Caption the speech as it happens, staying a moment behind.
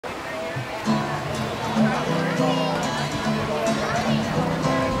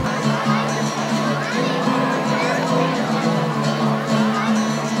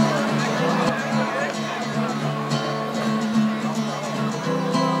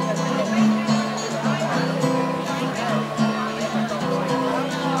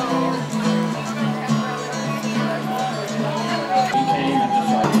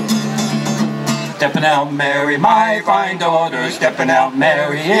Stepping out, Mary, my fine daughter. Stepping out,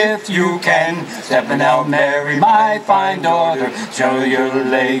 Mary, if you can. Stepping out, Mary, my fine daughter. Show your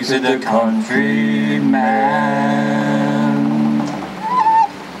legs to the countryman.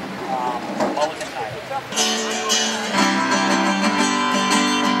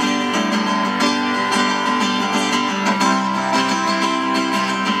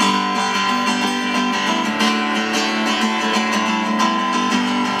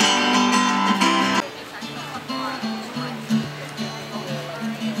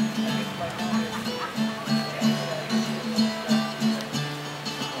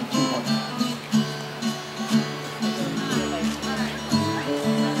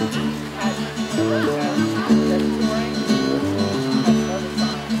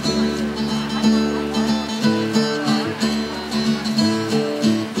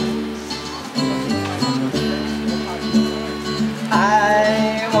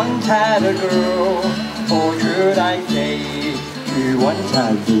 I once had a girl, or should I say, she once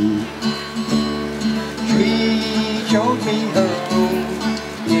had me. She showed me her room,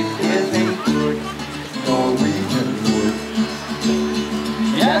 it isn't good, Norwegian wood.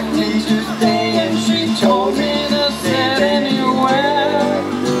 She asked me to stay and she told me to sit anywhere.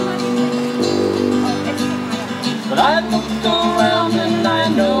 But I looked around and I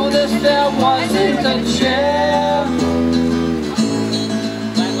noticed there wasn't a chair.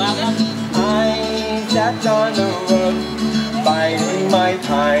 I sat on the rug, biding my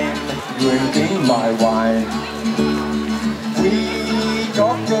time, drinking my wine. We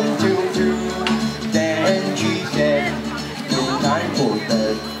talked until 2, then she said, "No time for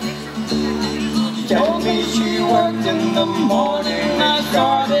bed." She told me she worked in the morning, I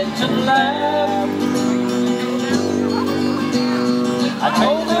started to laugh. I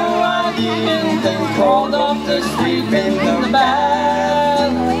told her I didn't and crawled off to sleep in the bath.